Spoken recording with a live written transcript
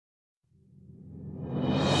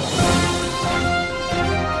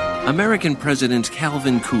American President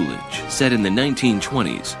Calvin Coolidge said in the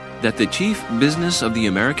 1920s that the chief business of the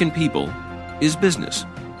American people is business.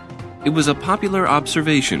 It was a popular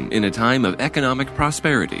observation in a time of economic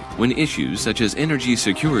prosperity when issues such as energy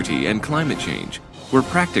security and climate change were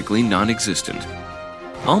practically non-existent.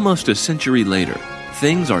 Almost a century later,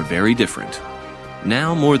 things are very different.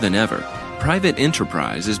 Now more than ever, private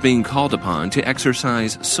enterprise is being called upon to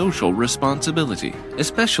exercise social responsibility,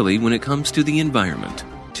 especially when it comes to the environment.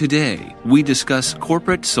 Today, we discuss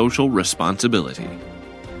corporate social responsibility.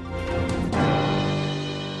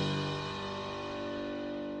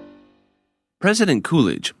 President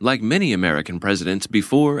Coolidge, like many American presidents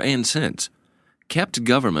before and since, kept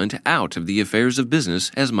government out of the affairs of business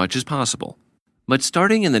as much as possible. But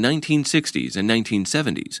starting in the 1960s and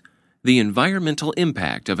 1970s, the environmental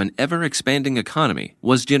impact of an ever-expanding economy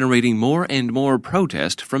was generating more and more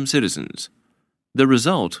protest from citizens. The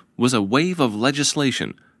result was a wave of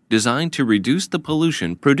legislation designed to reduce the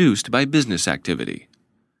pollution produced by business activity.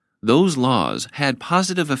 Those laws had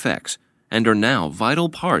positive effects and are now vital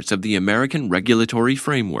parts of the American regulatory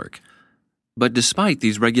framework. But despite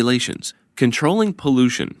these regulations, controlling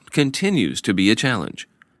pollution continues to be a challenge.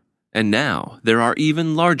 And now there are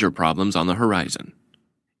even larger problems on the horizon.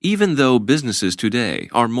 Even though businesses today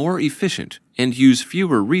are more efficient and use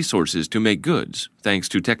fewer resources to make goods thanks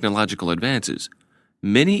to technological advances,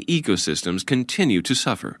 many ecosystems continue to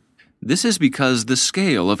suffer. This is because the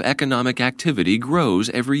scale of economic activity grows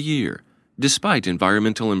every year, despite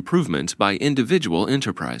environmental improvements by individual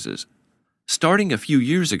enterprises. Starting a few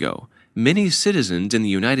years ago, many citizens in the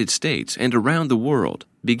United States and around the world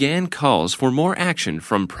began calls for more action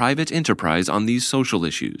from private enterprise on these social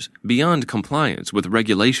issues, beyond compliance with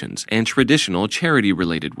regulations and traditional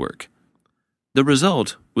charity-related work. The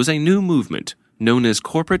result was a new movement known as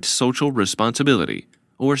Corporate Social Responsibility,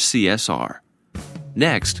 or CSR.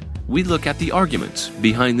 Next, we look at the arguments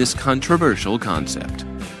behind this controversial concept.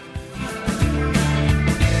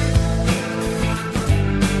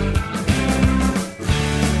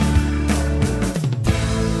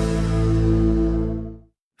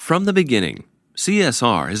 From the beginning,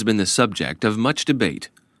 CSR has been the subject of much debate.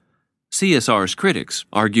 CSR's critics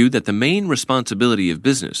argue that the main responsibility of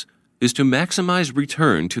business is to maximize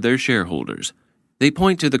return to their shareholders. They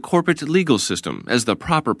point to the corporate legal system as the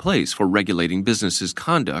proper place for regulating businesses'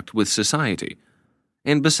 conduct with society.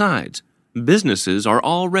 And besides, businesses are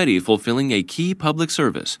already fulfilling a key public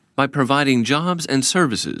service by providing jobs and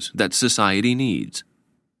services that society needs.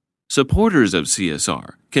 Supporters of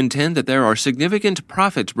CSR contend that there are significant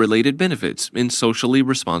profit-related benefits in socially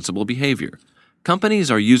responsible behavior.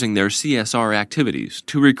 Companies are using their CSR activities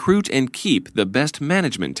to recruit and keep the best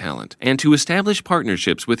management talent and to establish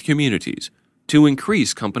partnerships with communities to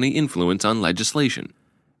increase company influence on legislation.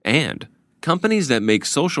 And companies that make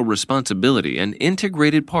social responsibility an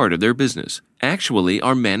integrated part of their business actually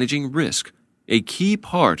are managing risk, a key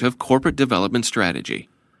part of corporate development strategy.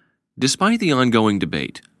 Despite the ongoing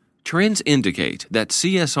debate, trends indicate that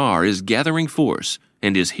CSR is gathering force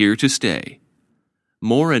and is here to stay.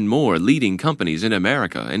 More and more leading companies in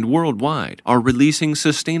America and worldwide are releasing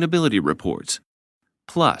sustainability reports.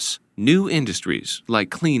 Plus, new industries like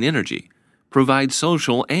clean energy provide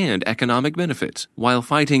social and economic benefits while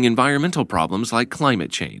fighting environmental problems like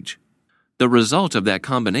climate change. The result of that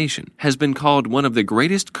combination has been called one of the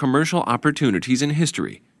greatest commercial opportunities in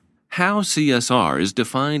history. How CSR is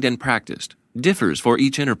defined and practiced differs for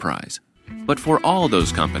each enterprise, but for all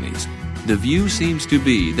those companies, the view seems to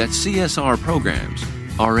be that CSR programs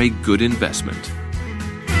are a good investment.